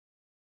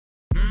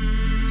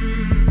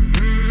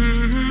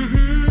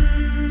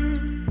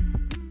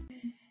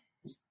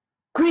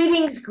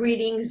Greetings,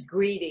 greetings,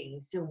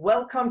 greetings.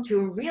 Welcome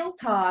to Real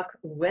Talk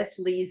with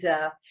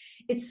Liza.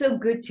 It's so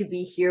good to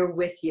be here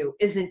with you,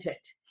 isn't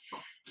it?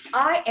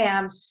 I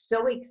am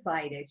so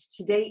excited.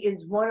 Today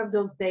is one of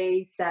those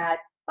days that,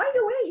 by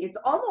the way, it's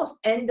almost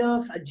end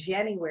of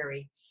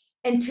January.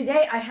 And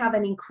today I have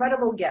an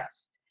incredible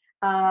guest.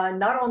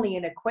 Not only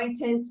an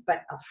acquaintance,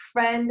 but a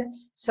friend,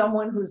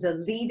 someone who's a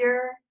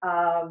leader,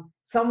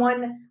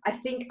 someone I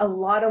think a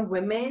lot of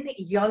women,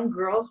 young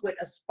girls would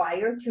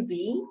aspire to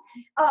be.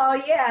 Oh,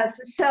 yes.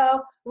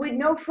 So with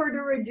no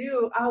further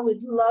ado, I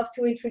would love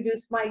to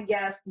introduce my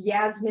guest,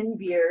 Yasmin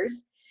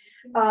Beers.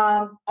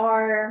 My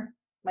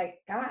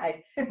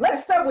God,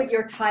 let's start with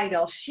your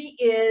title. She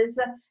is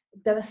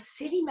the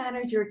city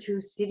manager to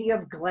City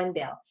of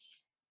Glendale.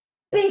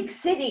 Big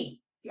city.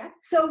 Yes.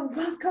 So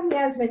welcome,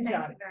 Yasmin.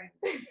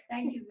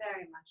 Thank you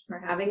very much for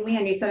having me.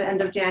 And you said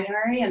end of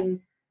January, and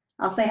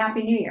I'll say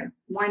Happy New Year.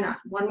 Why not?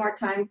 One more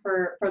time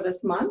for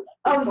this month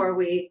before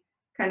we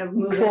kind of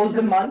move close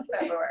into the month,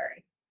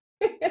 February.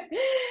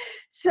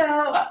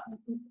 So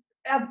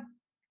I'm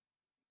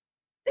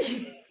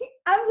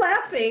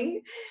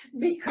laughing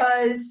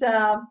because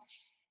I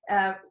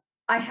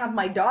have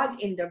my dog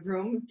in the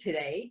room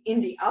today,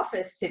 in the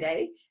office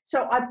today.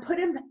 So I put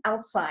him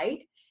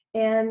outside.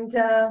 And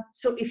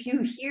so if you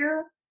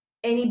hear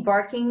any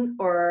barking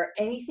or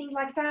anything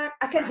like that,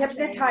 I can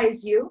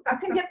hypnotize you. I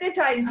can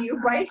hypnotize you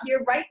right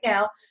here, right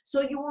now,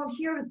 so you won't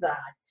hear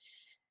that.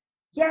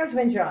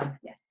 Yasmin John.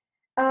 Yes.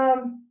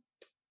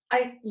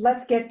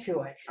 Let's get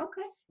to it.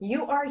 Okay.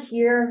 You are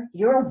here.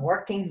 You're a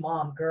working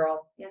mom,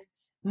 girl. Yes.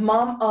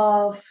 Mom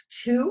of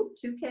two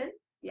kids.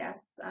 Yes.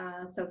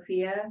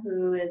 Sophia,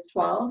 who is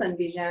 12, and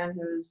Bijan,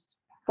 who's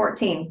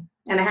 14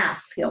 and a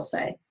half, he'll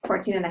say.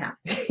 14 and a half.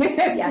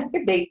 Yes.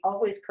 They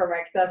always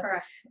correct us.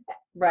 Correct.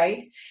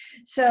 Right?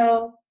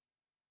 So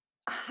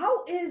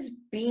how is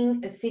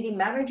being a city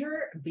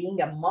manager, being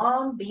a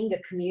mom, being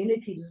a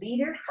community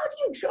leader, how do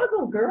you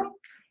juggle, girl?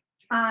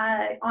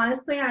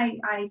 Honestly,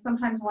 I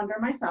sometimes wonder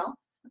myself.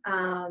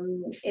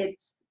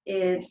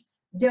 It's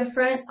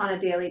different on a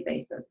daily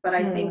basis, but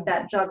I think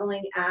that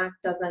juggling act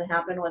doesn't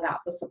happen without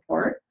the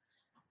support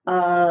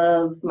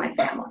of my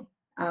family.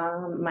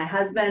 My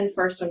husband,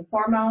 first and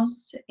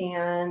foremost,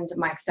 and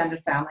my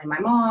extended family, my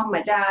mom,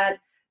 my dad,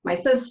 my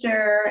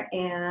sister,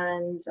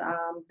 and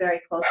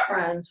very close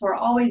friends who are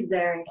always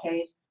there in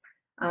case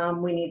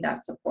we need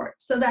that support.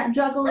 So that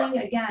juggling,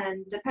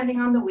 again,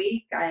 depending on the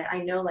week, I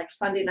know like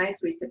Sunday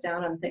nights we sit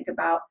down and think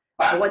about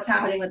what's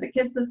happening with the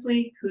kids this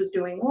week, who's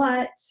doing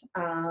what,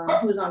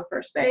 who's on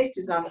first base,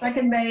 who's on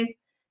second base,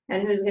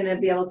 and who's going to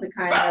be able to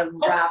kind of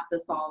wrap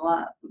this all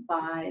up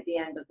by the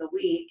end of the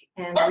week,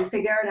 and we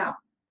figure it out.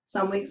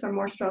 Some weeks are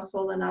more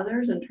stressful than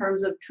others in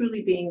terms of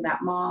truly being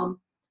that mom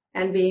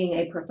and being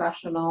a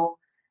professional,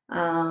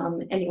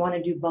 and you want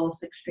to do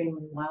both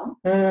extremely well,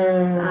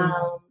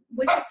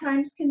 which at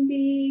times can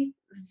be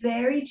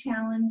very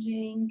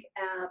challenging,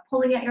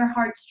 pulling at your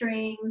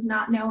heartstrings,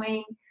 not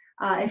knowing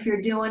if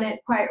you're doing it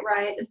quite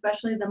right,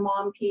 especially the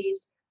mom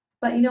piece.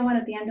 But you know what,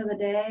 at the end of the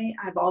day,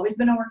 I've always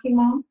been a working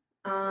mom.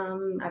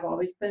 I've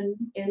always been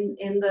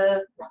in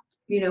the,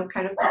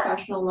 kind of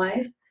professional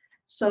life.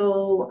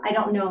 So I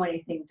don't know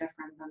anything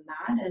different than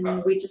that,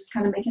 and we just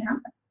kind of make it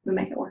happen. We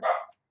make it work.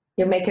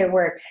 You make it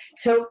work.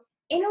 So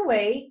in a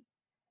way,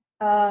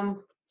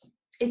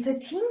 it's a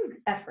team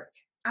effort.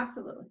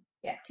 Absolutely.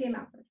 Yeah. Team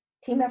effort.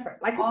 Team effort,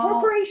 like a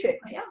corporation.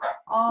 Yeah,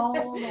 all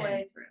the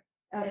way through.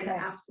 Okay.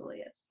 It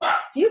absolutely is.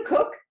 Do you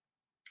cook?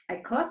 I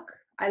cook.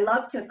 I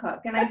love to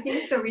cook, and I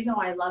think the reason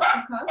why I love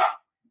to cook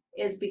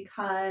is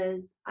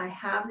because I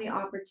have the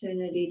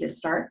opportunity to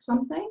start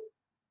something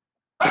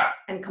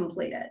and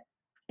complete it.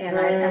 And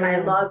I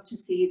love to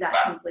see that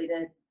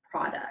completed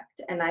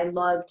product, and I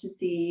love to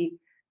see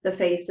the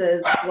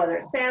faces, whether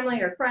it's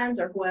family or friends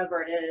or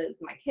whoever it is,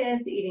 my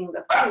kids eating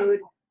the food.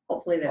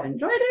 Hopefully they've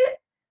enjoyed it,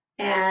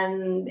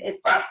 and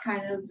it's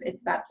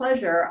that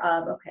pleasure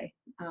of, okay,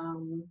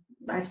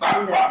 I've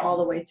seen this all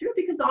the way through,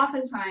 because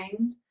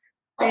oftentimes,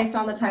 based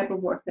on the type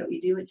of work that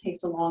we do, it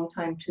takes a long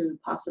time to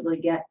possibly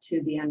get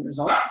to the end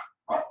result.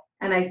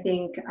 And I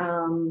think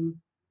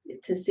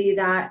to see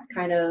that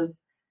kind of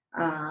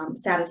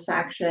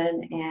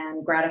satisfaction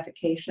and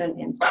gratification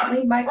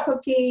instantly by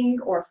cooking,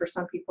 or for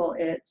some people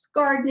it's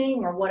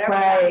gardening or whatever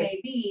that may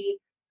be,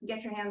 you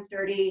get your hands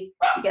dirty,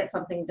 you get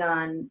something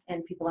done,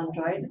 and people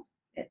enjoy it.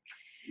 It's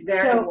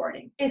very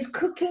rewarding. Is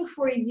cooking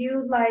for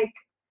you like,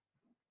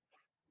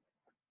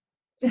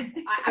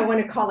 I want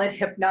to call it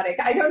hypnotic.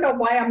 I don't know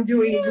why I'm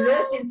doing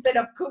this instead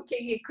of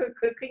cooking.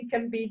 Cooking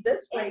can be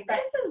this way.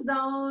 It's a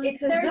zone.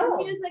 It's a there's zone.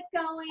 Music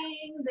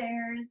going.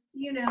 There's,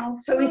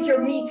 So food, it's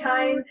your me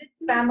time,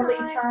 family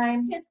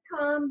time. Kids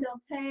come,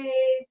 they'll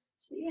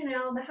taste.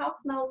 The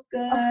house smells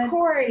good. Of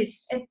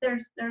course.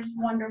 There's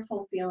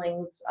wonderful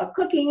feelings of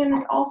cooking,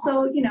 and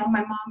also, my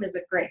mom is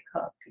a great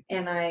cook,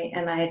 and I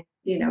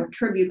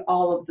attribute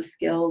all of the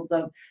skills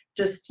of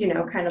just,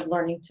 kind of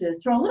learning to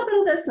throw a little bit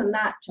of this and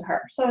that to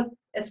her. So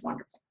it's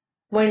wonderful.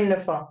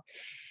 Wonderful.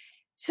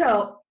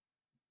 So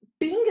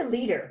being a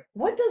leader,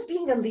 what does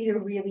being a leader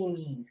really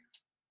mean?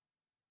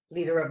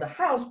 leader of the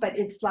house, but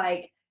it's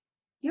like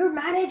you're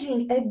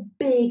managing a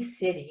big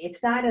city.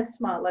 It's not a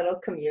small little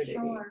community.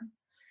 Sure.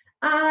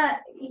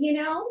 You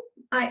know,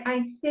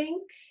 I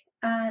think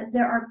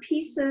there are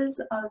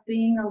pieces of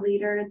being a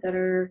leader that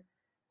are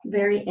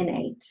very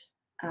innate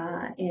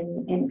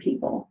in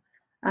people.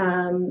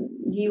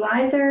 You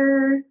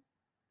either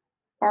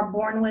are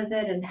born with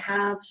it and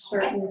have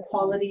certain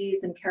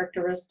qualities and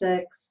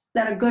characteristics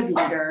that a good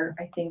leader,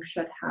 I think,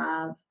 should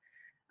have.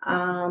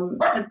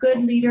 A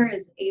good leader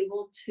is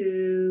able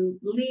to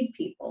lead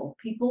people.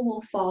 People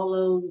will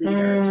follow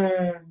leaders.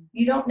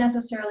 You don't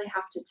necessarily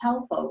have to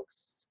tell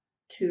folks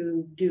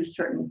to do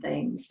certain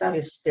things.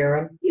 You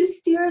steer them. You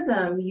steer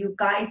them, you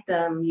guide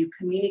them, you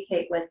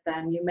communicate with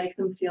them, you make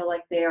them feel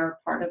like they are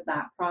part of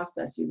that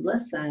process. You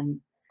listen.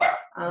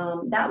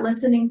 That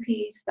listening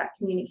piece, that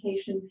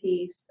communication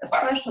piece,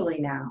 especially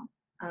now,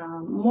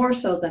 more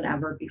so than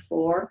ever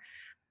before,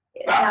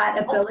 that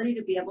ability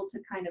to be able to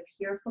kind of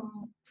hear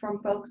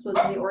from folks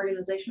within the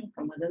organization,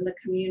 from within the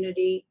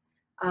community,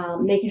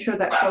 making sure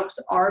that folks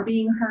are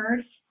being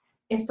heard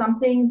is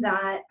something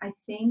that I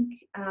think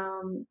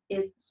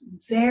is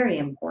very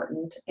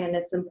important, and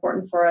it's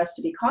important for us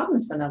to be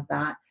cognizant of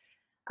that.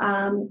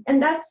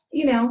 And that's,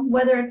 you know,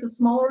 whether it's a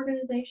small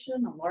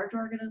organization, a large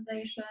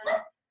organization,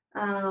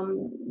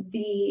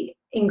 the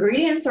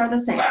ingredients are the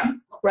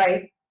same,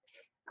 right?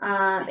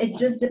 It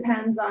just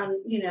depends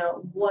on, you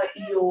know, what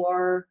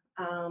your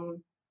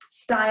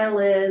style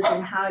is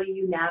and how do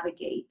you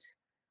navigate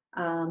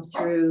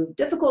through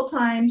difficult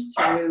times,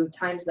 through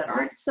times that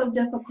aren't so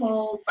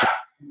difficult.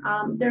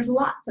 There's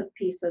lots of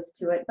pieces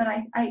to it, but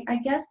I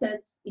guess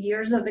it's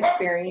years of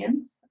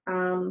experience.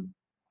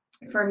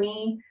 For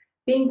me,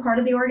 being part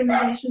of the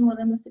organization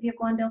within the city of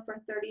Glendale for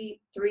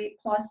 33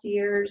 plus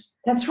years.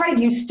 That's right.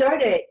 You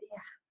started. Yeah.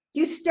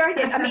 You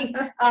started. I mean,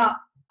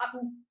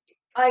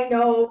 I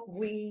know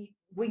we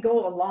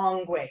go a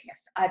long ways.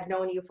 I've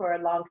known you for a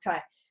long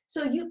time.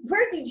 So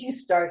where did you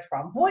start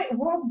from?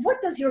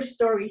 What does your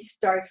story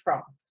start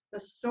from? The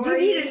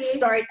story. You didn't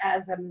start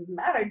as a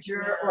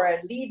manager or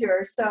a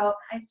leader, so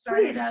I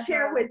started please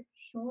share with.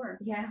 Sure.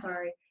 Yeah.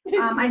 Sorry.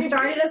 I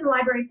started as a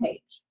library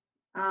page,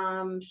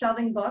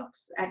 shelving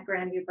books at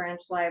Grandview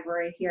Branch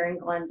Library here in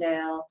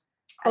Glendale.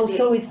 Oh,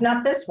 so it's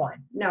not this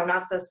one? No,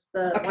 not this.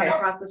 The one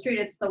across the street.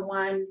 It's the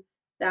one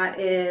that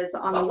is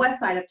on the west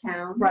side of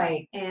town.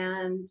 Right.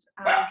 And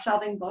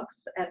shelving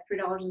books at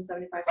 $3.75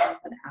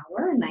 an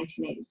hour in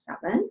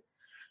 1987.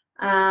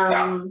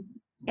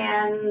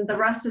 And the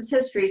rest is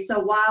history. So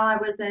while I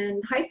was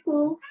in high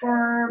school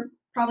for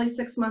probably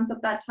 6 months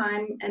at that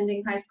time,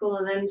 ending high school,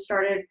 and then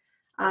started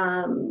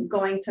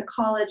going to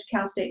college,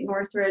 Cal State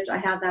Northridge, I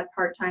had that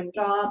part-time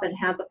job and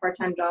had the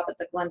part-time job at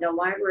the Glendale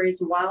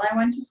libraries while I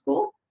went to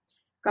school.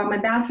 Got my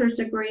bachelor's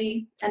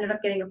degree, ended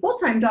up getting a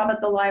full-time job at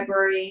the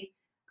library,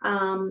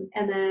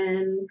 and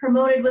then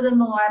promoted within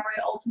the library,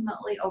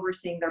 ultimately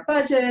overseeing their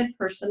budget,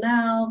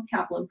 personnel,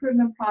 capital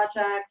improvement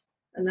projects.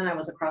 And then I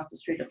was across the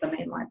street at the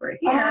main library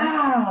here.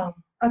 Wow.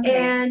 Okay.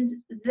 And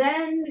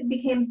then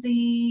became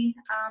the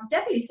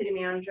deputy city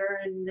manager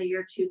in the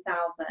year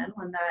 2000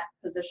 when that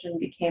position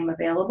became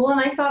available. And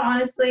I thought,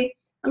 honestly,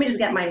 let me just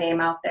get my name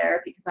out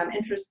there because I'm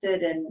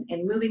interested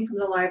in moving from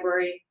the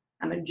library.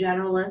 I'm a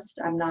generalist.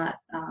 I'm not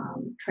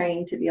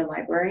trained to be a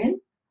librarian.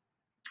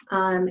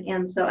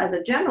 And so as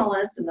a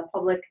generalist in the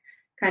public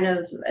kind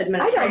of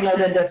administration. I don't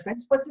know the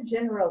difference. What's a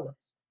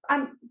generalist?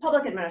 I'm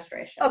public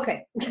administration.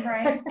 Okay.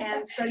 Right.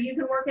 And so you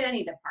can work in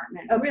any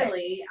department,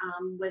 really,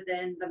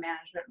 within the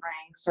management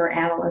ranks or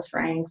analyst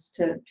ranks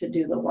to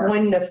do the work.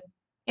 Wonderful.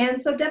 And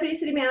so deputy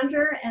city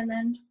manager, and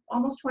then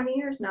almost 20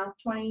 years now,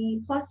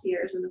 20 plus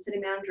years in the city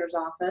manager's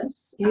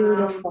office.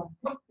 Beautiful.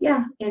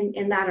 Yeah,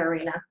 in that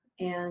arena.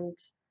 And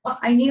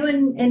I knew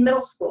in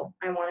middle school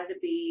I wanted to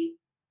be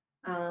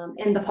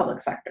in the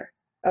public sector.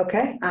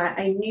 Okay.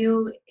 I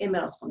knew in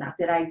middle school. Now,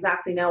 did I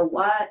exactly know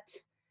what?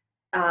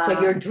 So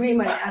your dream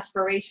and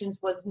aspirations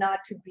was not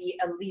to be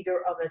a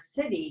leader of a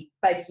city,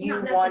 but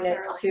you wanted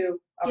to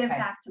give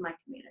back to my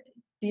community.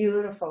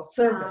 Beautiful.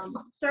 Service.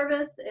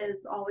 Service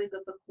is always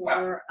at the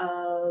core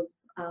of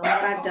what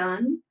I've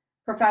done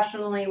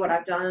professionally, what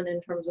I've done in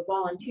terms of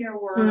volunteer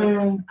work.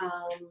 And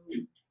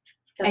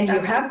you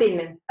have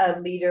been a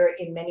leader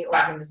in many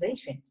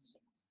organizations.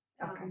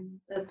 Okay.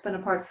 That's been a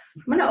part.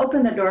 I'm going to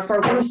open the door for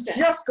Winston.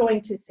 Just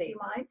going to say, you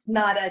mind?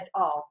 Not at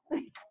all.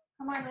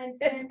 Come on,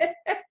 Winston.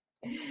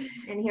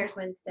 And here's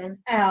Winston.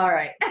 All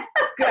right.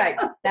 Good.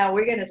 Now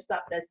we're going to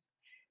stop this.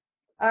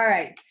 All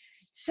right.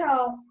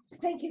 So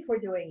thank you for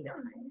doing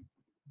this.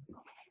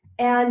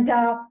 And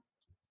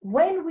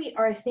when we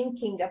are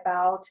thinking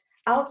about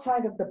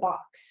outside of the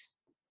box,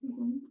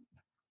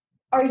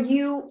 are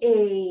you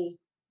a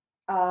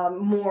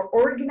more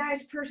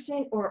organized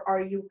person, or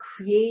are you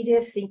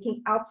creative,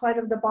 thinking outside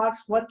of the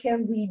box? What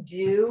can we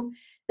do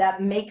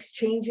that makes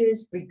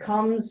changes,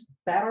 becomes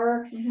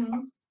better?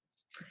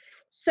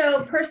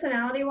 So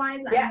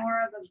personality-wise, I'm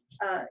more of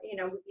a,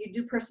 you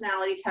do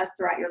personality tests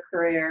throughout your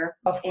career.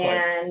 Of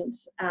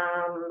course.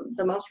 And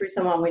the most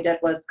recent one we did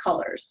was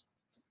colors.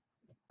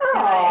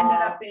 And I ended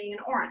Oh, up being an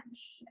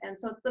orange. And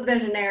so it's the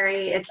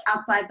visionary, it's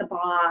outside the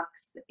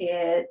box,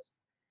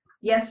 it's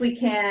yes, we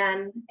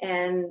can,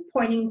 and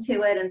pointing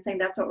to it and saying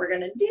that's what we're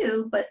going to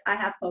do. But I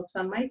have folks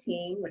on my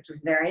team, which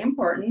is very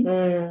important,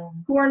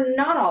 who are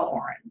not all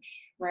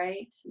orange,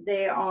 right?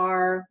 They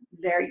are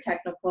very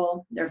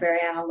technical, they're very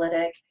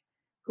analytic,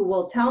 who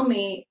will tell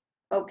me,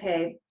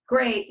 okay,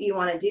 great, you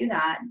want to do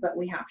that, but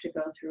we have to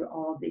go through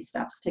all of these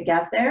steps to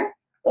get there.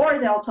 Or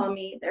they'll tell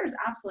me there's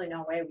absolutely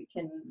no way we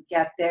can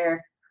get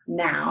there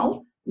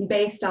now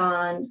based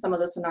on some of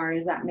the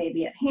scenarios that may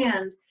be at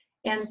hand.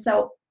 And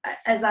so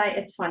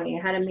it's funny,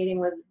 I had a meeting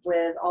with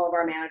all of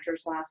our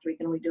managers last week,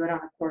 and we do it on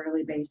a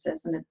quarterly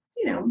basis, and it's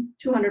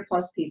 200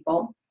 plus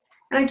people.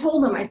 And I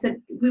told them, I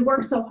said, we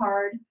work so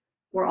hard,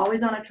 we're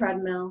always on a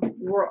treadmill,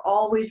 we're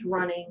always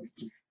running.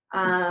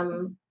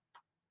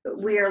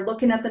 We are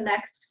looking at the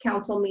next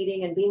council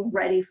meeting and being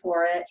ready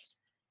for it,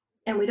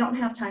 and we don't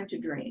have time to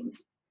dream.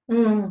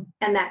 And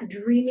that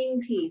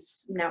dreaming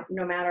piece, no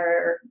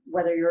matter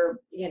whether you're,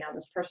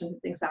 this person who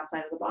thinks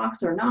outside of the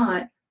box or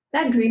not,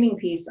 that dreaming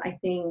piece, I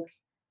think,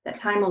 that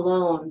time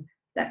alone,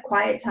 that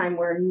quiet time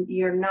where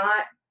you're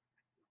not,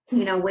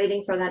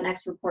 waiting for that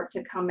next report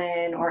to come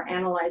in or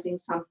analyzing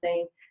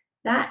something,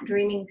 that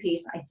dreaming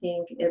piece, I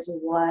think, is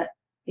what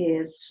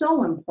is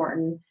so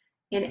important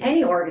in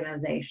any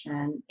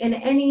organization, in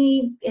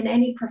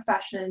any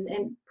profession,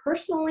 and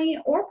personally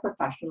or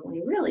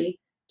professionally, really.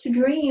 To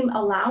dream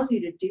allows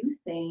you to do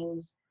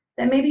things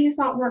that maybe you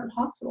thought weren't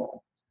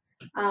possible.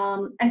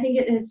 I think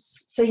it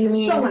is so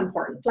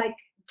important. Like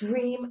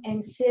dream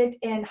and sit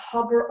and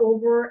hover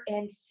over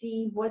and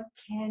see what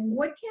can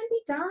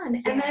be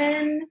done,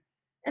 yeah.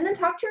 and then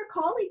talk to your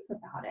colleagues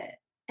about it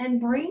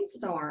and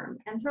brainstorm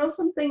and throw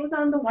some things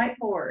on the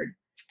whiteboard.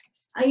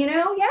 And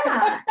I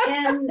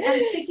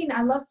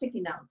love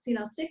sticky notes.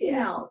 Sticky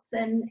notes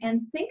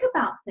and think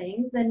about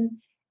things and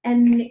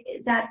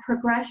that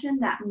progression,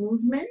 that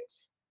movement.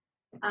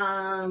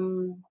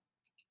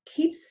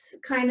 Keeps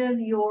kind of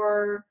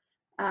your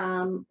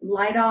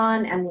light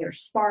on and your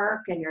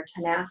spark and your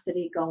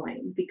tenacity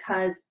going,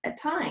 because at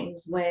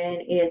times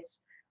when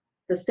it's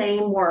the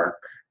same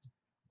work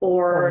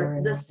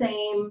or the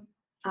same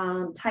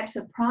types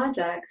of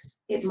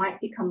projects, it might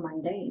become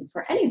mundane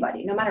for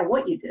anybody, no matter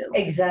what you do.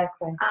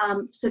 Exactly.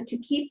 So to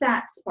keep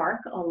that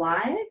spark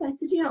alive, I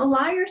said,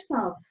 allow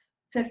yourself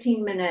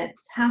 15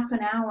 minutes, half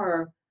an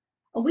hour,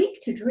 a week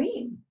to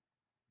dream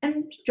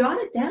and jot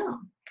it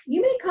down.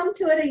 You may come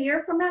to it a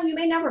year from now, you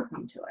may never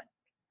come to it,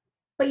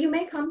 but you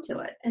may come to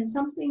it and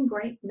something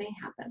great may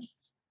happen.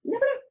 You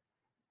never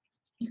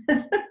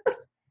know.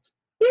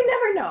 You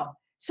never know.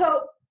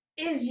 So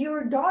is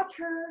your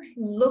daughter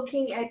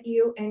looking at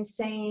you and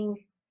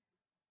saying,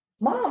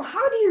 Mom,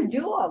 how do you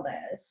do all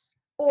this?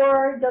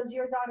 Or does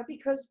your daughter,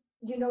 because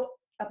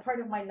a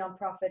part of my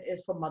nonprofit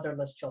is for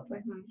motherless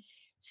children.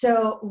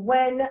 So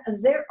when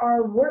there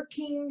are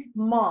working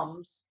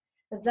moms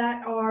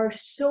that are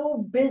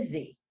so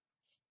busy,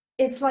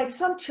 it's like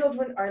some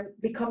children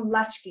become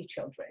latchkey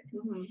children.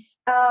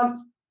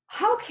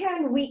 How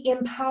can we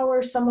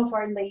empower some of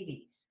our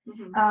ladies?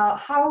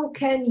 How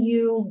can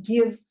you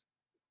give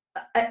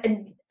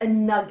a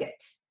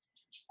nugget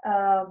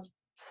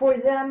for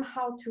them,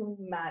 how to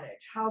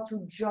manage, how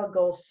to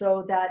juggle,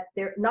 so that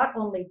they're not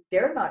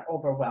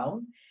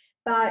overwhelmed,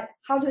 but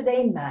how do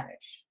they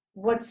manage?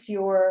 What's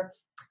your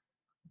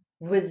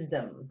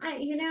wisdom?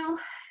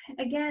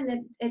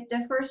 Again, it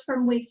differs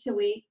from week to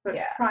week, but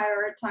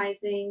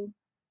prioritizing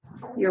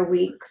your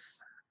weeks,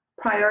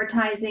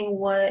 prioritizing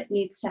what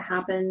needs to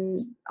happen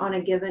on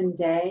a given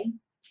day.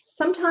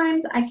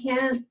 Sometimes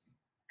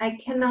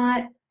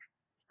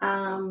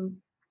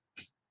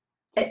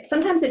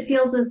sometimes it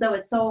feels as though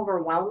it's so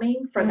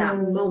overwhelming for that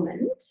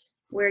moment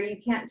where you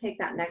can't take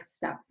that next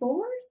step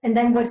forward. And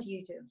then what do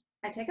you do?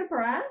 I take a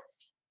breath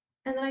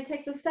and then I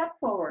take the step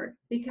forward,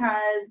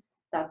 because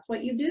that's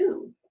what you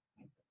do.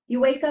 You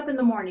wake up in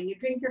the morning, you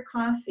drink your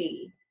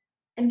coffee,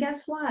 and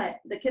guess what?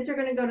 The kids are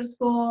going to go to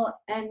school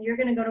and you're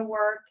going to go to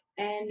work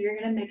and you're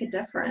going to make a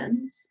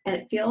difference, and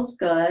it feels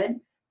good.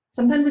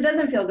 Sometimes it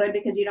doesn't feel good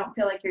because you don't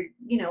feel like you're,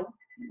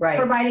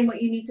 providing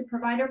what you need to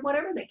provide, or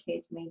whatever the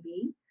case may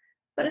be.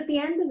 But at the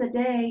end of the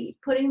day,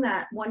 putting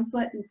that one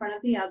foot in front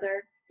of the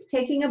other,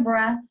 taking a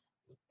breath,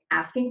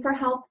 asking for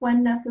help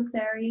when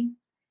necessary.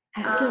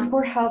 Asking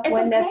for help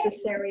when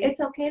necessary. It's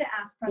okay to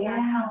ask for that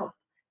help.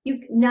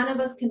 None of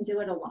us can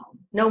do it alone.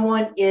 No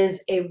one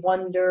is a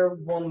Wonder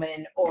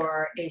Woman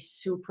or a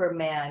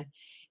Superman.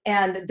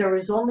 And there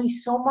is only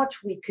so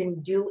much we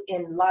can do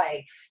in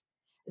life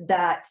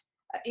that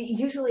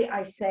usually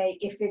I say,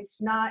 if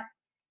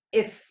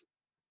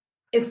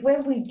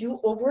when we do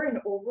over and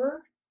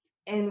over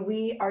and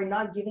we are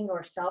not giving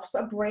ourselves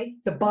a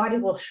break, the body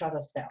will shut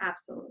us down.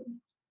 Absolutely.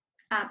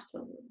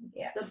 Absolutely.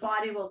 Yeah. The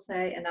body will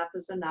say enough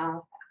is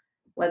enough,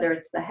 whether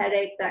it's the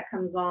headache that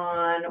comes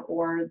on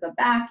or the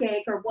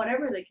backache or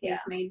whatever the case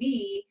may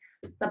be.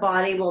 The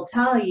body will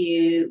tell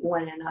you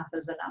when enough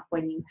is enough,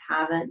 when you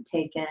haven't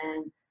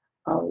taken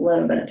a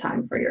little bit of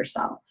time for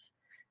yourself.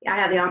 I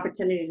had the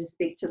opportunity to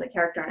speak to the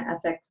character and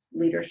ethics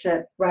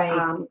leadership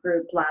Right.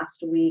 group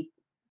last week.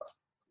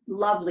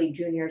 Lovely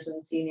juniors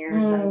and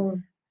seniors,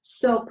 and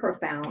so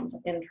profound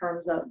in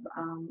terms of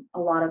a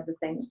lot of the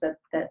things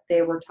that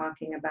they were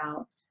talking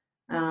about.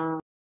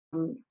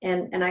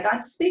 And I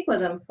got to speak with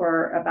them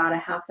for about a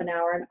half an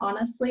hour, and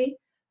honestly,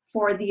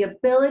 for the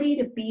ability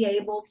to be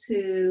able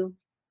to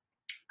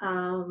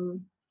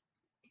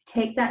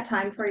take that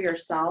time for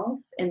yourself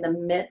in the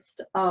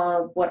midst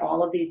of what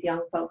all of these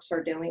young folks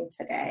are doing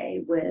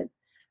today with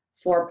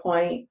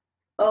 4.0,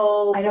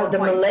 I know the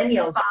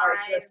millennials are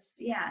just,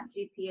 yeah,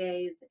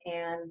 GPAs,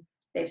 and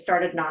they've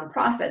started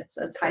nonprofits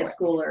as high Correct.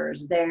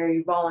 schoolers.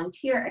 They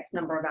volunteer X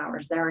number of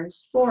hours. They're in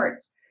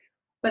sports.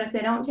 But if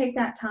they don't take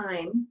that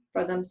time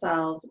for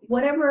themselves,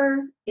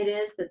 whatever it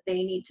is that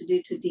they need to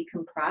do to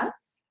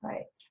decompress,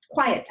 right,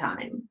 quiet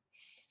time,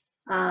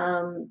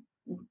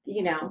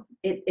 you know,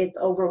 it's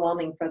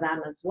overwhelming for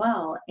them as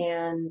well.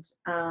 And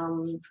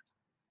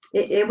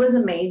it was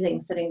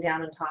amazing sitting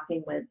down and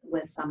talking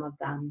with some of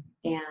them.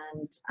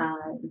 And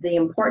the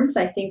importance,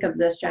 I think, of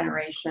this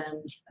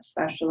generation,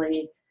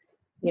 especially,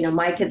 you know,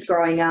 my kids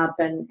growing up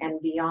and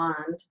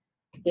beyond,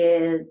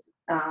 is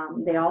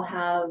they all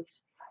have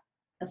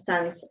a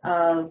sense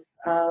of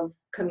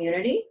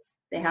community.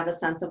 They have a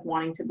sense of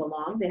wanting to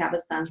belong. They have a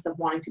sense of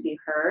wanting to be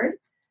heard.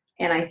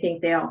 And I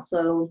think they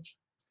also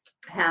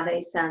have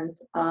a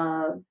sense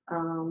of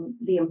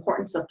the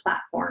importance of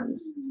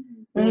platforms,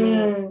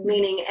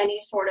 meaning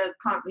any sort of,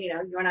 you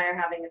know, you and I are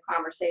having a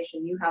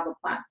conversation, you have a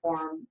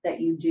platform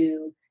that you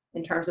do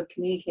in terms of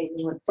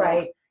communicating with folks.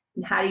 Right.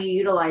 And how do you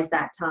utilize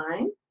that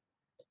time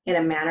in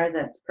a manner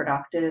that's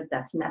productive,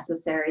 that's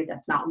necessary,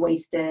 that's not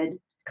wasted?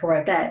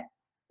 Correct. That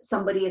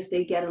somebody, if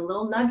they get a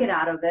little nugget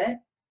out of it,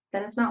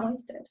 then it's not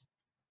wasted.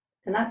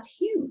 And that's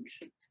huge.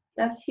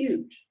 That's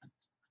huge.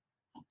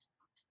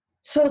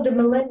 So the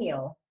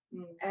millennial,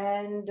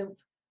 and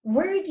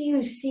where do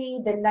you see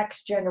the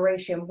next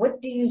generation?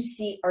 What do you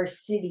see our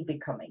city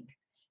becoming?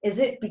 Is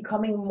it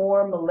becoming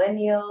more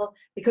millennial?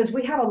 Because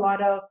we have a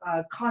lot of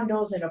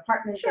condos and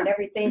apartments and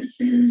everything.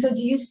 So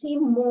do you see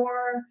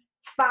more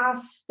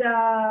fast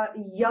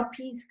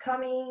yuppies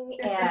coming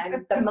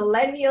and the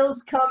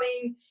millennials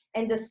coming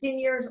and the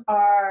seniors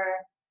are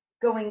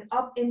going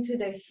up into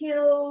the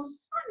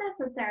hills? Not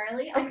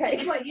necessarily. Okay. I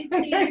think what you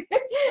see,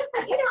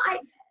 you know,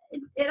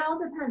 it all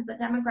depends. The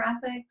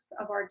demographics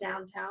of our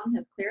downtown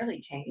has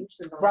clearly changed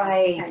in the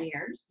last 10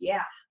 years.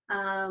 Yeah.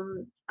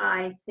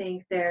 I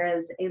think there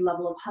is a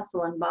level of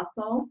hustle and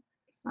bustle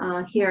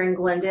here in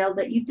Glendale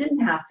that you didn't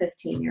have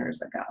 15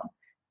 years ago.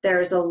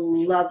 There's a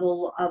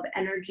level of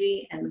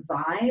energy and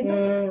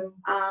vibe.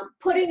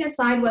 Putting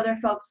aside whether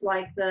folks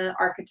like the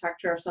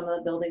architecture of some of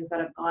the buildings that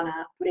have gone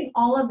up, putting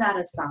all of that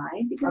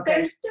aside, because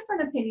there's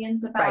different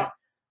opinions about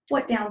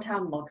what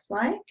downtown looks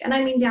like. And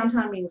I mean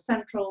downtown meaning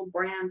central,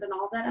 brand, and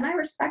all that. And I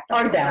respect all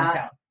our of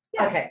downtown.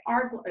 That. Yes,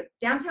 our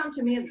downtown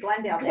to me is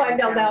Glendale.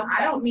 Glendale downtown.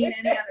 I don't mean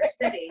any other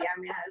city. I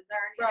mean, is there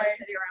any other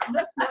city around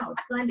us? No,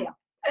 it's Glendale.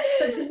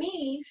 So to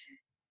me,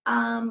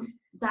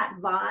 that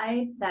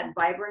vibe, that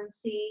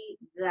vibrancy,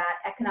 that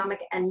economic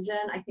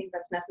engine, I think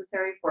that's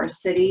necessary for a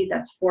city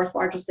that's fourth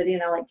largest city in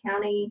LA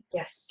County.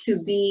 Yes.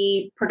 To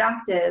be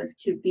productive,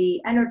 to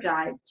be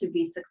energized, to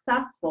be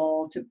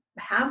successful, to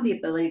have the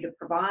ability to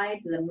provide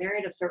the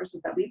myriad of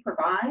services that we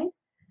provide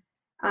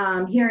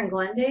here in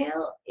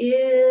Glendale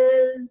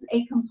is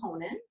a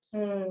component.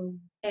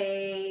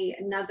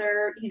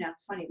 Another, you know,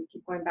 it's funny, we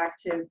keep going back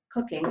to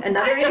cooking.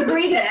 Another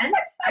ingredient,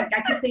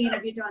 I keep thinking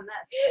of you doing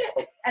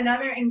this.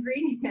 Another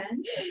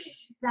ingredient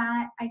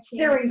that I think,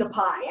 stirring the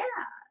pot. Yeah,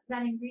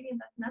 that ingredient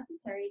that's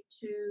necessary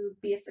to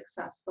be a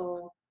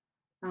successful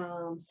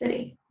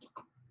city.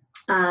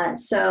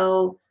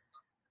 So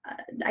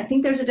I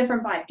think there's a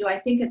different vibe. Do I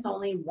think it's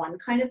only one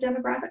kind of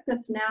demographic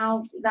that's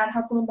now that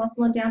hustle and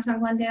bustle in downtown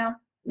Glendale?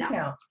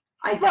 No.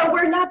 Well,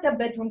 we're not the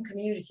bedroom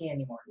community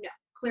anymore. No.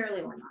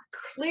 Clearly we're not.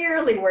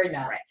 Clearly we're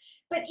not. Right.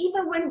 But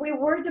even when we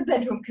were the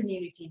bedroom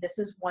community, this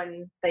is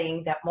one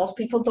thing that most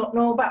people don't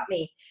know about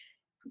me.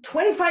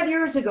 25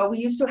 years ago, we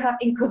used to have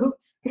in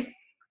cahoots.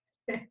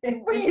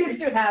 We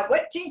used to have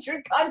what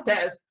teacher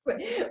contests.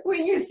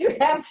 We used to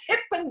have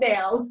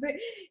Tippendales,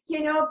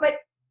 you know, but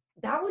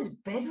that was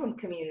bedroom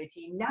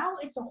community. Now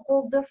it's a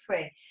whole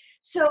different.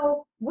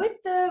 So with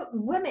the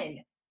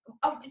women,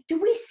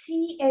 do we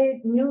see a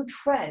new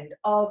trend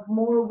of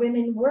more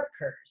women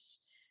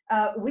workers?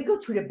 We go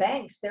to the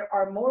banks, there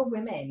are more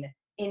women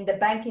in the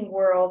banking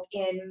world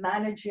in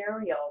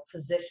managerial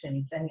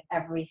positions and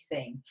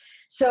everything.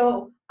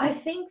 So I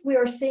think we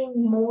are seeing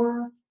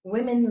more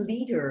women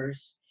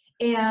leaders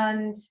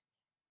and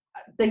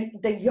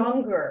the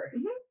younger.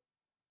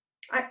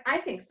 I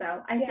think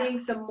so. I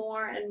think the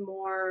more and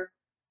more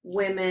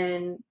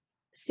women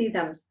see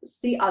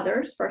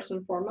others first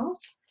and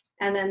foremost,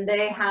 and then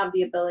they have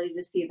the ability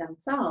to see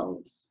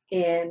themselves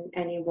in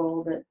any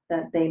role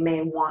that they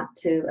may want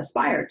to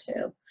aspire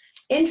to.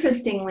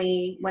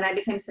 Interestingly, when I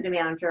became city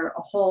manager,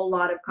 a whole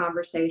lot of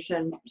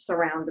conversation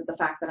surrounded the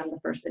fact that I'm the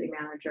first city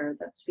manager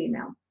that's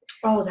female.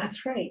 Oh,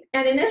 that's right.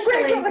 And initially,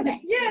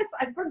 Yes,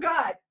 I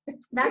forgot.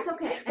 that's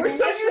okay. And We're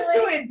so used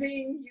to it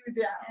being you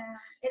down.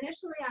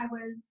 Initially, I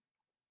was,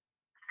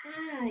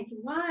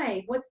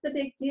 why? What's the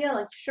big deal?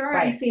 It's sure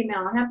I'm Right.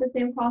 female. I have the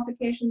same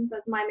qualifications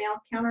as my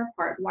male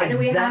counterpart. Why do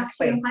we have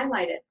Exactly. to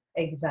highlight it?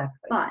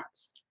 Exactly. But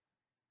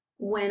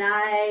when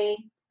I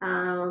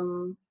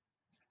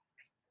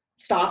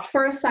stopped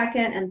for a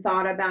second and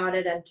thought about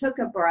it and took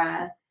a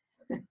breath,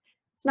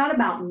 it's not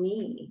about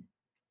me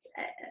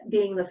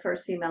being the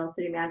first female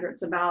city manager.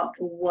 It's about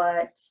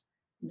what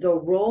the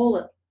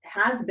role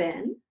has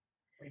been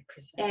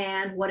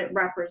and what it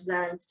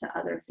represents to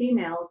other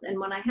females. And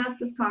when I had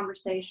this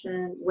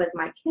conversation with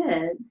my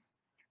kids,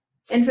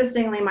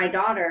 interestingly, my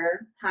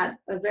daughter had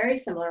a very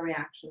similar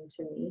reaction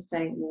to me,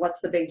 saying, what's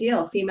the big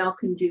deal? A female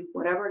can do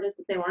whatever it is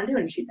that they want to do.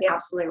 And she's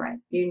absolutely right.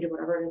 You can do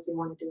whatever it is you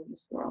want to do in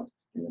this world,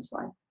 in this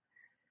life.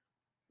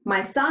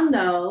 My son,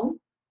 though,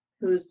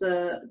 who's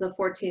the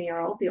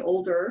 14-year-old, the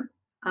older,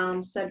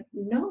 said,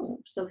 no,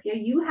 Sophia,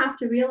 you have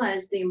to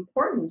realize the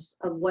importance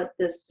of what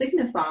this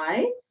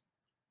signifies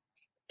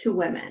to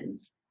women.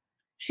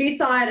 She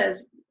saw it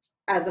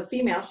as a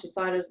female, she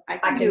saw it as, I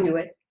can do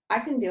it. I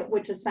can do it,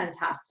 which is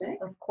fantastic.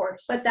 Of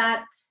course. But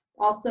that's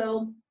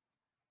also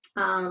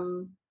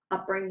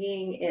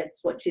upbringing.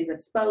 It's what she's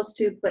exposed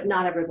to, but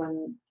not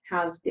everyone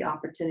has the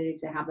opportunity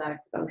to have that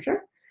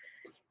exposure.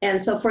 And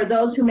so for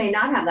those who may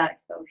not have that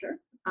exposure,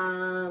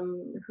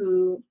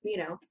 who, you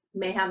know,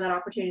 may have that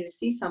opportunity to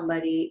see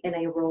somebody in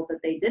a role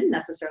that they didn't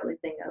necessarily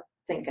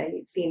think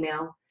a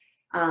female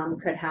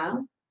could have,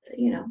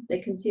 you know, they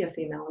can see a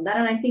female in that.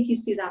 And I think you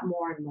see that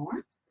more and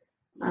more.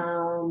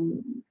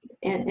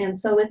 And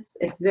so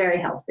it's very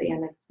healthy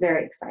and it's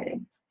very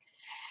exciting.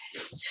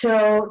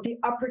 So the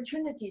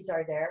opportunities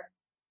are there.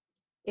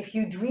 If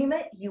you dream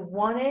it, you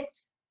want it,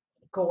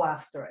 go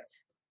after it.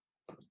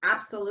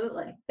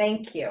 Absolutely.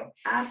 Thank you.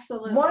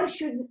 Absolutely. One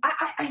should,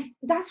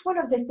 that's one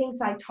of the things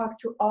I talk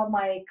to all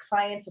my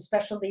clients,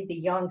 especially the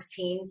young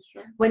teens,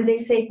 when they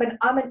say, but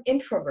I'm an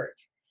introvert.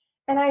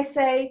 And I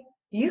say,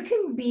 you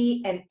can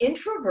be an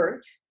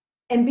introvert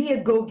and be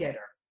a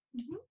go-getter.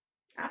 Mm-hmm.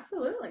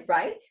 Absolutely.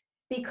 Right?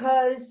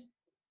 Because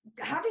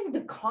having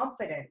the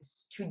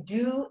confidence to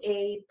do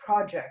a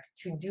project,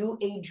 to do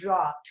a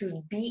job, to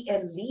be a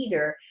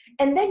leader,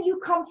 and then you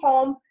come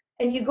home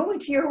and you go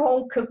into your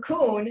own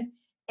cocoon,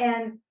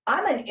 and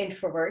I'm an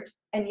introvert,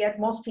 and yet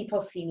most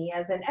people see me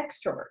as an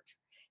extrovert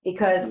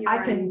because you I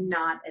are can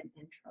not an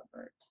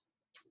introvert.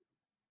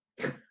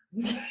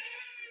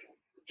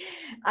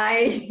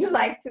 I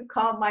like to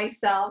call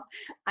myself,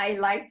 I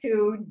like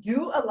to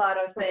do a lot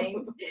of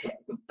things,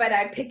 but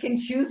I pick and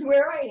choose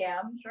where I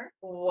am,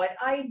 what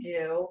I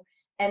do,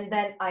 and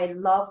then I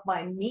love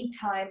my me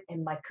time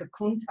and my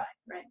cocoon time.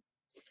 Right.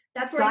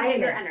 That's where you get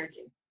your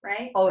energy,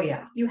 right? Oh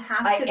yeah. You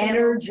have I to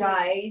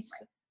energize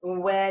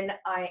when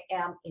I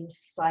am in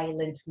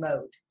silent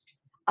mode.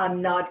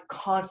 I'm not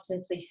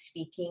constantly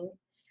speaking.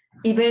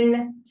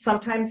 Even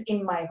sometimes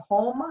in my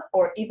home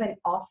or even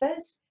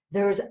office,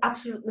 there's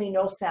absolutely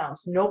no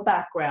sounds, no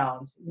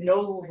background,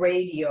 no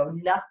radio,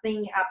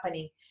 nothing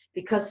happening,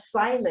 because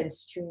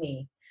silence to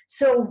me.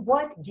 So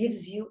what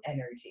gives you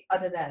energy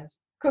other than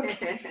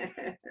cooking?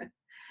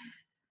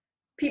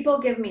 People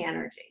give me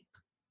energy.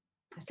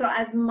 So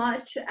as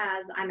much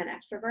as I'm an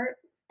extrovert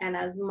and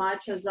as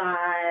much as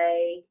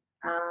I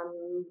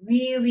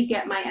really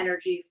get my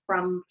energy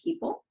from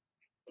people,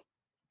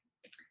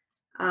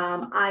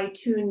 I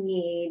too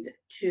need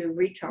to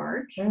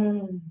recharge.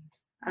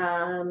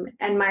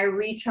 And my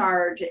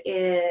recharge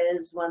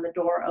is when the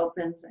door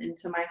opens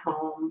into my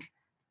home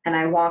and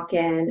I walk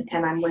in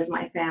and I'm with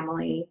my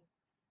family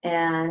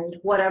and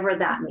whatever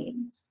that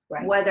means.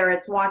 Right. Whether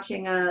it's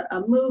watching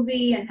a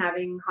movie and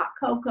having hot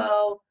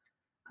cocoa,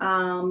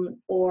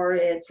 or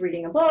it's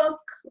reading a book,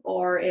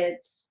 or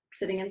it's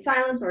sitting in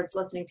silence, or it's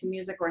listening to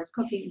music, or it's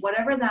cooking,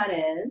 whatever that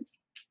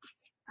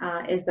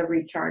is the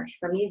recharge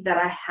for me that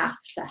I have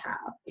to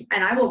have.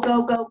 And I will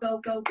go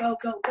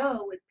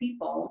with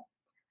people.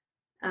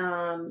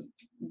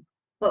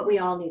 But we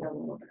all need a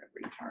little bit of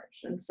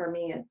recharge. And for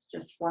me, it's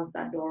just once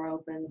that door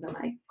opens and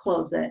I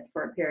close it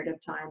for a period of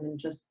time and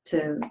just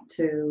to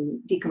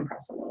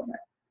decompress a little bit.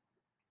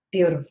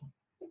 Beautiful.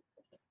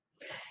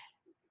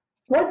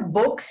 What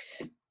books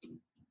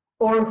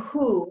or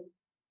who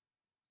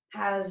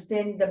has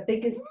been the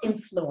biggest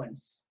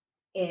influence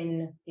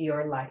in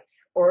your life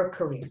or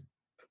career?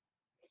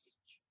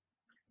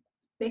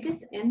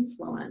 Biggest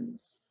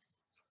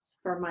influence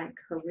for my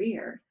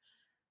career?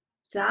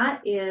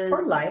 That is...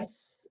 Or life.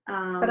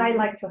 But I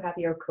like to have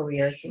your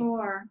career.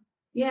 Sure.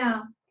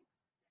 Yeah.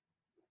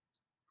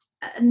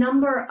 A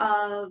number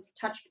of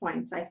touch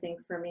points, I think,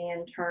 for me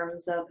in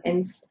terms of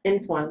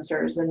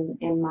influencers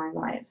in my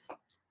life.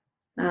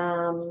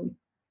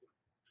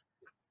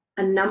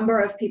 A number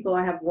of people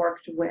I have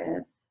worked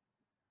with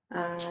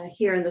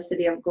here in the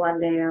city of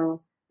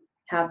Glendale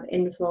have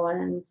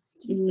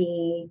influenced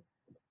me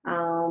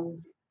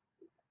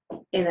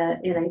in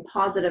a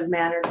positive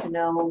manner to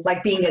know.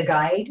 Like being a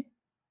guide?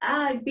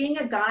 Being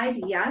a guide,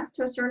 yes,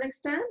 to a certain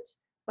extent,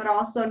 but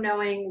also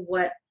knowing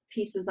what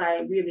pieces I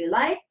really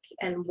like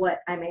and what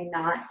I may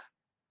not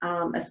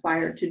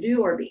aspire to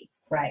do or be.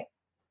 Right.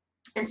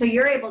 And so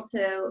you're able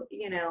to,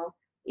 you know,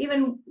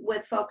 even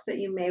with folks that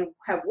you may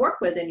have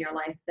worked with in your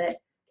life that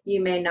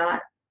you may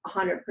not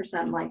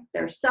 100% like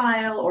their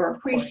style or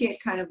appreciate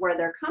kind of where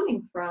they're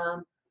coming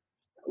from,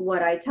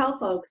 what I tell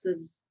folks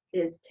is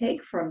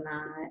take from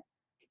that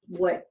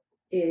what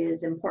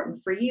is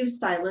important for you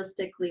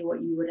stylistically,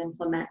 what you would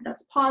implement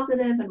that's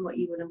positive, and what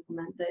you would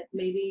implement that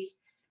maybe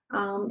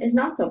is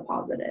not so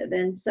positive.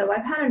 And so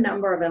I've had a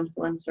number of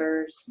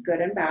influencers, good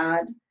and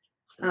bad,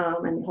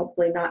 and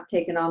hopefully not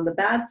taken on the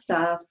bad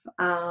stuff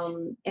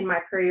in my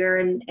career,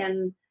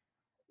 and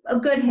a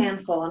good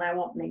handful, and I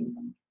won't name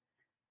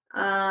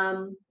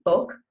them.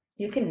 Book?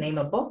 You can name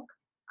a book.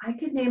 I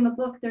could name a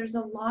book. There's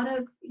a lot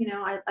of, you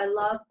know, I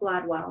love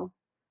Gladwell.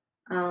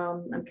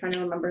 I'm trying to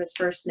remember his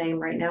first name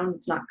right now, and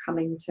it's not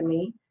coming to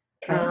me.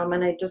 Okay.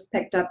 And I just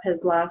picked up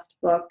his last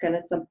book, and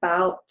it's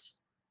about,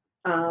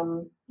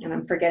 and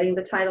I'm forgetting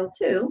the title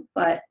too,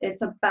 but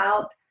it's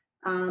about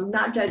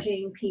not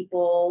judging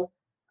people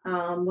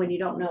when you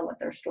don't know what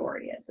their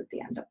story is at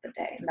the end of the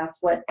day. And that's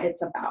what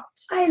it's about.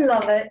 I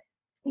love it.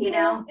 You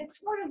know, it's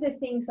one of the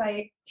things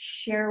I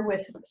share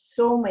with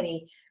so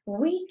many.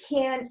 We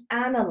can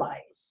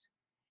analyze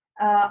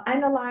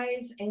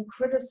and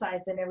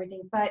criticize and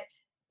everything, but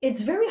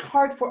it's very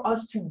hard for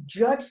us to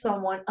judge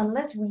someone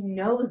unless we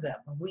know them.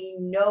 We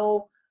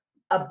know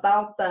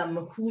about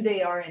them, who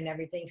they are and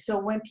everything. So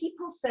when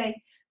people say,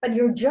 but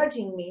you're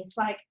judging me, it's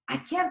like, I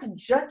can't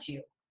judge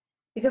you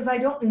because I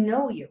don't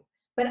know you,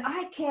 but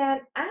I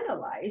can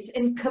analyze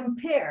and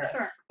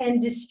compare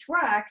and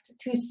distract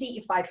to see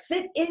if I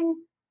fit in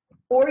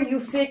or you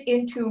fit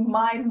into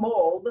my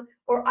mold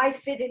or I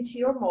fit into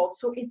your mold.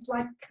 So it's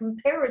like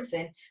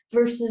comparison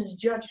versus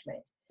judgment.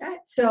 Right.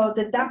 So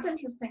that's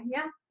interesting.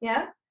 Yeah.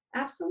 Yeah.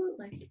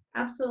 Absolutely.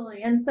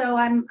 Absolutely. And so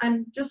I'm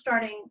just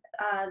starting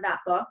that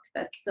book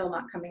that's still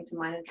not coming to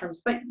mind in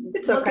terms, but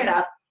look it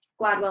up.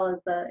 Gladwell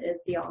is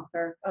the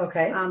author.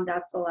 Okay.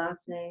 That's the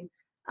last name.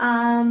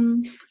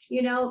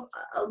 You know,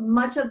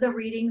 much of the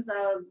readings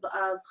of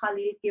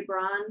Khalil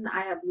Gibran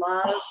I have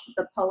loved.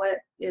 The poet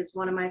is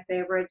one of my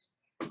favorites.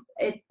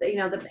 It's, you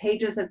know, the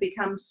pages have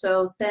become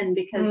so thin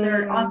because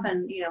there are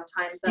often, you know,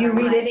 times that you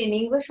read it in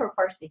English or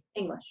Farsi?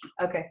 English.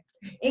 Okay.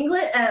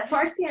 English,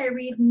 Farsi I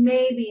read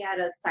maybe at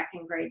a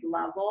second grade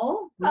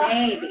level,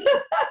 maybe.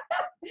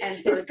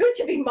 And so it's good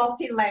to be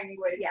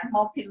multi-language,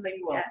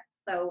 multilingual. Yes,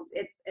 so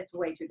it's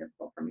way too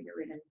difficult for me to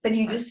read it. But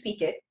you do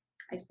speak it.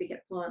 I speak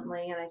it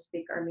fluently, and I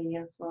speak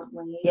Armenian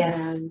fluently.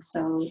 Yes. And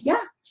so,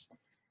 yeah.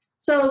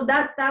 So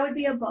that would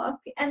be a book.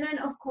 And then,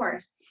 of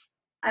course,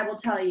 I will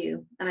tell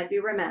you, and I'd be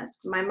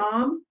remiss, my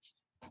mom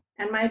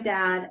and my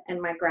dad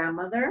and my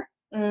grandmother,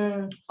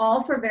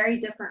 all for very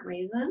different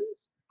reasons,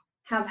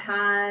 have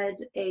had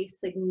a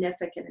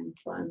significant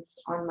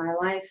influence on my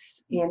life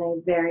in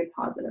a very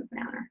positive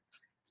manner.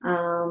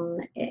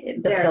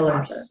 The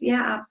pillars. Positive.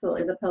 Yeah,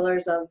 absolutely. The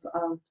pillars of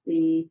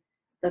the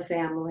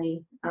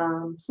family,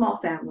 small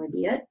family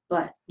be it,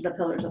 but the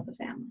pillars of the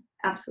family.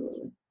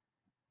 Absolutely.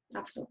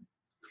 Absolutely.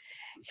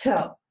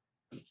 So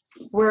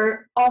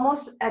we're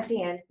almost at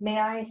the end. May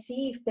I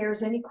see if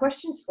there's any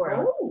questions for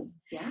us?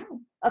 Yes.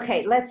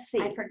 Okay, let's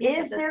see.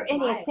 Is there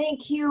any?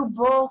 Thank you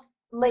both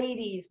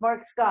ladies,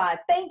 Mark Scott.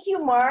 Thank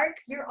you, Mark.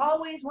 You're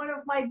always one of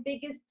my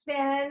biggest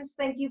fans.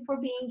 Thank you for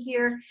being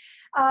here.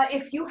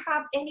 If you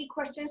have any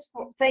questions,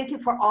 thank you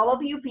for all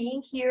of you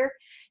being here.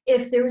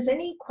 If there's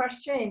any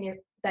question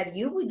that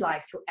you would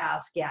like to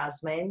ask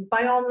Yasmin,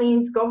 by all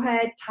means, go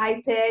ahead,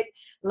 type it.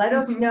 Let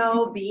us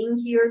know, being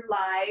here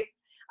live.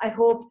 I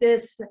hope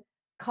this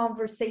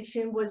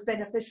conversation was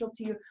beneficial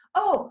to you.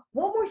 Oh,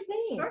 one more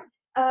thing. Sure.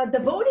 The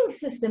voting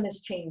system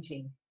is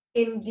changing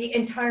in the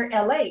entire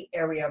LA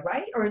area,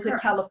 right? Or is it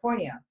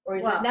California? Or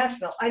is it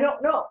national? I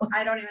don't know.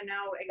 I don't even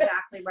know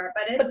exactly where,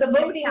 but the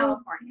voting,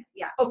 California.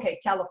 Yes. Okay,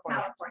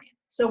 California. California.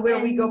 So where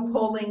we go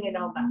polling and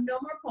all that. No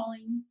more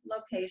polling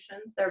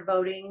locations. They're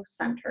voting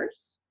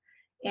centers.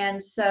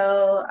 And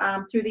so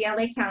through the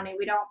LA County,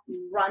 we don't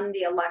run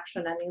the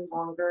election any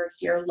longer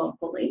here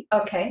locally.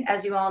 Okay.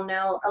 As you all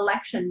know,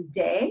 election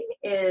day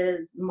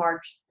is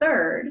March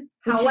 3rd.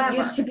 However, it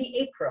used to be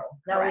April.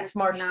 Now it's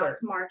March 3rd. Now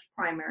it's March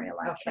primary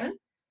election. Okay.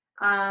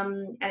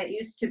 And it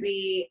used to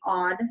be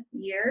odd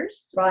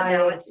years, but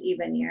now it's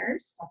even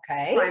years.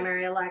 Okay.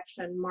 Primary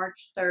election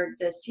March 3rd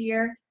this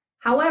year.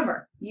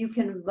 However, you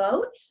can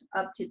vote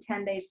up to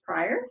 10 days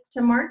prior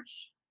to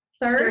March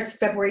 3rd. Starts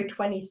February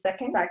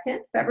 22nd?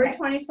 February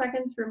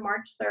 22nd through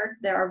March 3rd.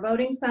 There are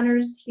voting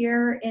centers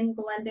here in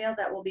Glendale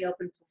that will be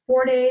open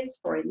for 4 days,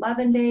 for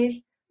 11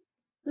 days.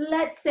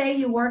 Let's say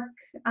you work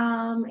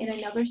in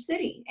another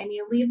city and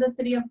you leave the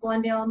city of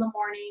Glendale in the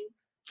morning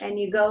and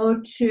you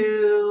go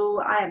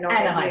to, I have no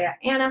idea,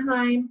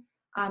 Anaheim.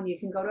 You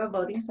can go to a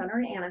voting center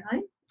in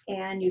Anaheim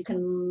and you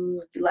can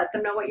let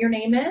them know what your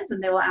name is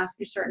and they will ask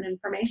you certain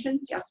information.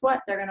 Guess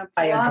what? They're going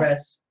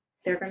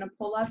to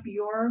pull up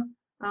your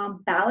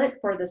ballot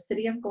for the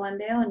city of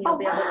Glendale, and you'll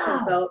be able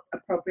to vote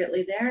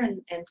appropriately there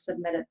and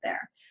submit it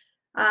there.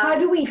 How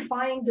do we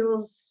find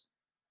those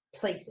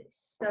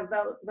places? the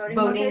voting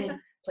Voting location?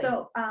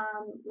 So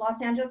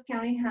Los Angeles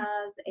County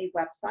has a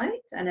website,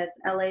 and it's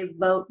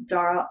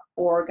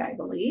lavote.org, I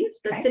believe.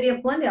 The Okay. city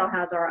of Glendale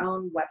has our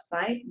own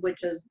website,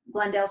 which is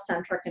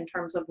Glendale-centric in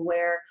terms of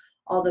where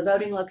all the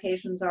voting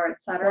locations are,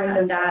 et cetera,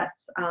 and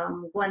that's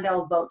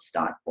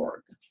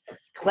GlendaleVotes.org.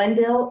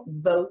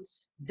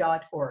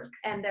 GlendaleVotes.org.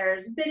 And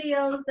there's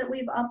videos that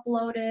we've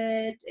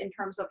uploaded in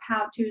terms of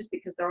how-tos,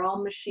 because they're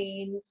all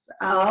machines.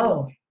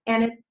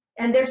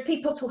 And there's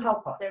people to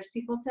help us. There's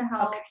people to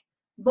help. Okay.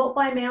 Vote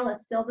by mail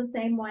is still the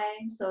same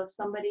way. So if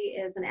somebody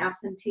is an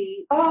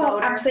absentee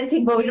voter,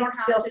 absentee voting don't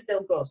have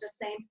still goes. the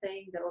same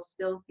thing. You'll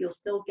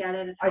still get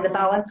it. Are the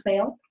ballots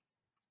mailed?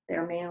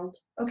 They're mailed.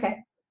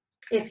 Okay.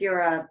 If you're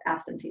a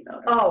absentee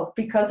voter. Oh,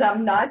 because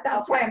I'm not.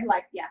 That's why I'm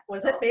like, yes.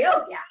 Was it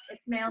mailed? Yeah,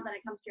 it's mailed, and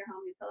it comes to your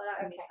home. You fill it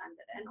out, and you Okay. send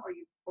it in,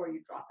 or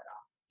you drop it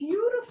off.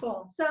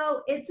 Beautiful.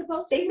 So it's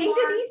supposed to They be made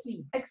more it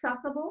easy.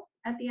 accessible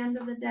at the end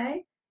of the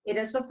day. It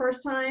is the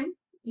first time,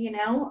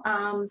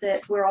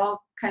 that we're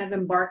all kind of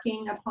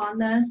embarking upon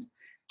this.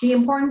 The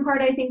important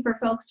part, I think, for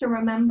folks to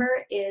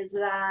remember is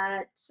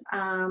that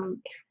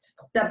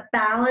the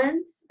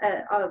balance,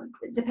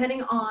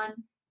 depending on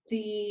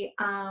the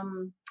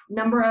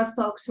number of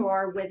folks who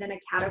are within a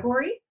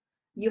category,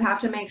 you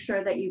have to make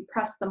sure that you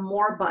press the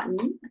more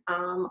button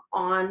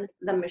on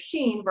the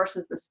machine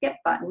versus the skip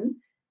button.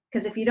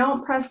 Because if you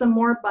don't press the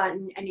more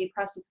button and you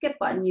press the skip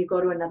button, you go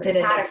to another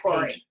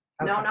category.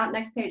 No, Okay. not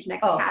next page,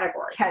 next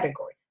category.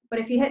 Category. But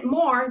if you hit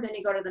more, then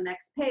you go to the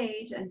next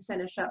page and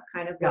finish up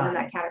kind of within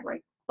that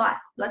category. But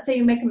let's say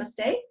you make a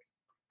mistake.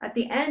 At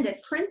the end,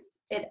 it prints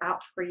it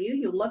out for you.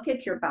 You look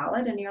at your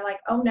ballot and you're like,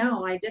 oh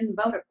no, I didn't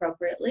vote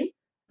appropriately.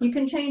 You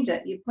can change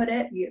it. You put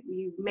it,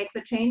 you make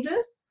the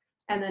changes,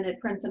 and then it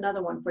prints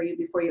another one for you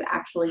before you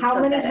actually How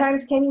submit many it.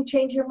 times can you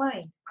change your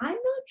mind? I'm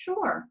not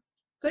sure.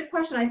 Good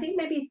question. I think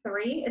maybe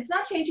 3. It's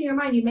not changing your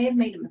mind. You may have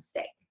made a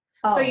mistake.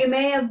 Oh. So you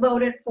may have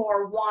voted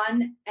for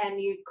 1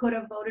 and you could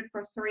have voted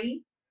for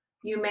 3.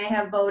 You may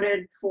have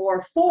voted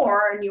for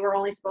 4 and you were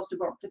only supposed to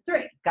vote for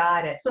 3.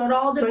 Got it. So it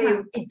all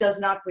depends. It does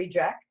not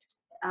reject?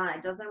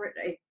 It doesn't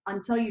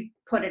until you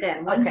put it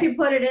in. Once you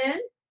put it in,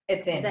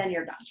 it's in. Then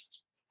you're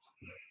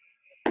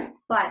done.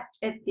 But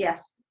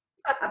yes.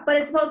 But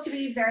it's supposed to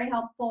be very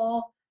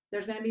helpful.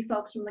 There's going to be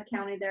folks from the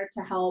county there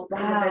to help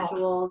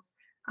individuals.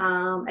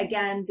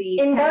 Again, the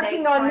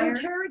embarking on new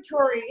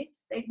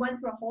territories. They went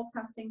through a whole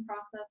testing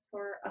process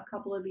for a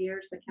couple of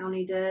years. The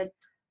county did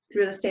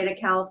through the state of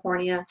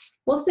California.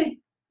 We'll see.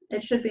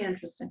 It should be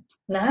interesting.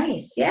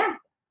 Nice. Yeah.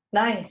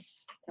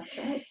 Nice. That's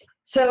right.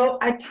 So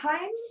at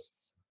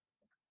times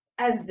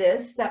as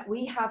this that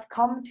we have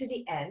come to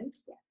the end,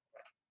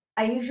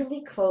 I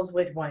usually close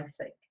with one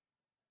thing.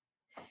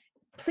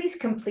 Please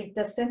complete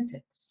the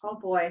sentence. Oh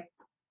boy.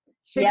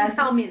 Should you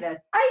tell me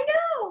this? I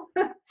know.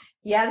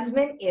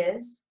 Yasmin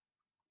is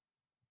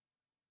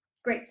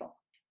grateful.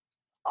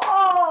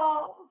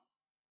 Oh,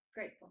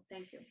 grateful.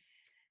 Thank you.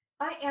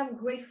 I am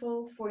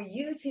grateful for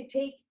you to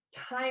take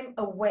time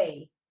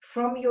away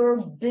from your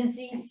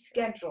busy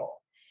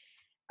schedule.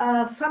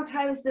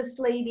 Sometimes this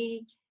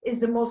lady is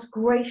the most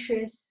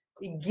gracious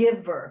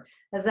giver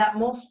that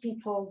most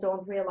people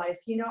don't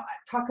realize.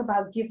 Talk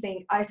about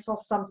giving. I saw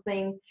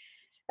something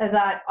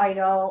that I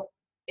know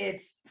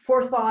it's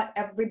forethought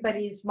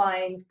everybody's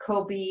mind,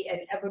 Kobe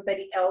and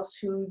everybody else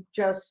who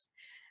just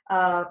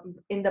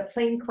in the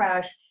plane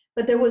crash.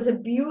 But there was a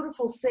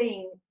beautiful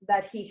saying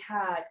that he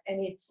had,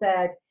 and it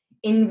said,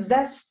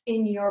 invest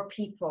in your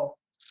people,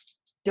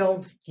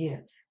 don't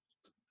give.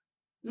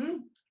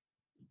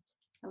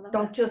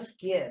 Don't just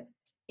give,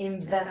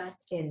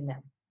 invest in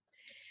them.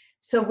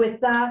 So with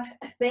that,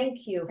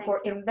 thank you for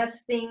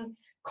investing,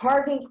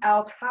 carving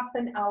out half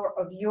an hour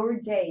of your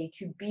day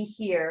to be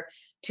here,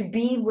 to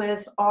be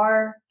with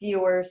our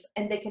viewers,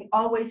 and they can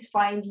always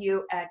find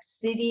you at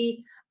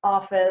city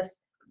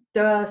office,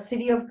 the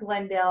city of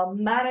Glendale,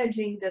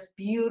 managing this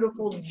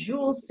beautiful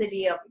jewel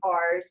city of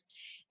ours.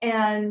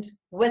 And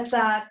with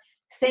that,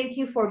 thank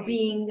you for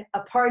being a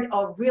part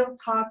of Real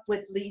Talk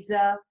with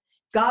Liza.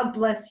 God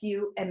bless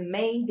you, and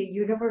may the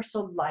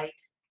universal light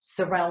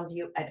surround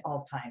you at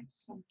all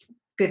times.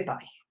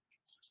 Goodbye.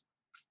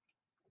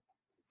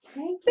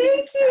 Thank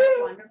you.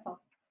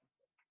 Wonderful.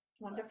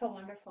 Wonderful,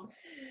 wonderful.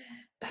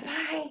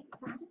 Bye-bye.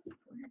 So how does this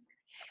work?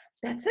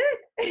 That's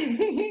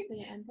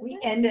it. We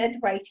ended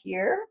right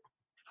here,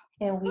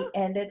 and we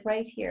ended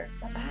right here.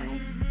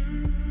 Bye-bye.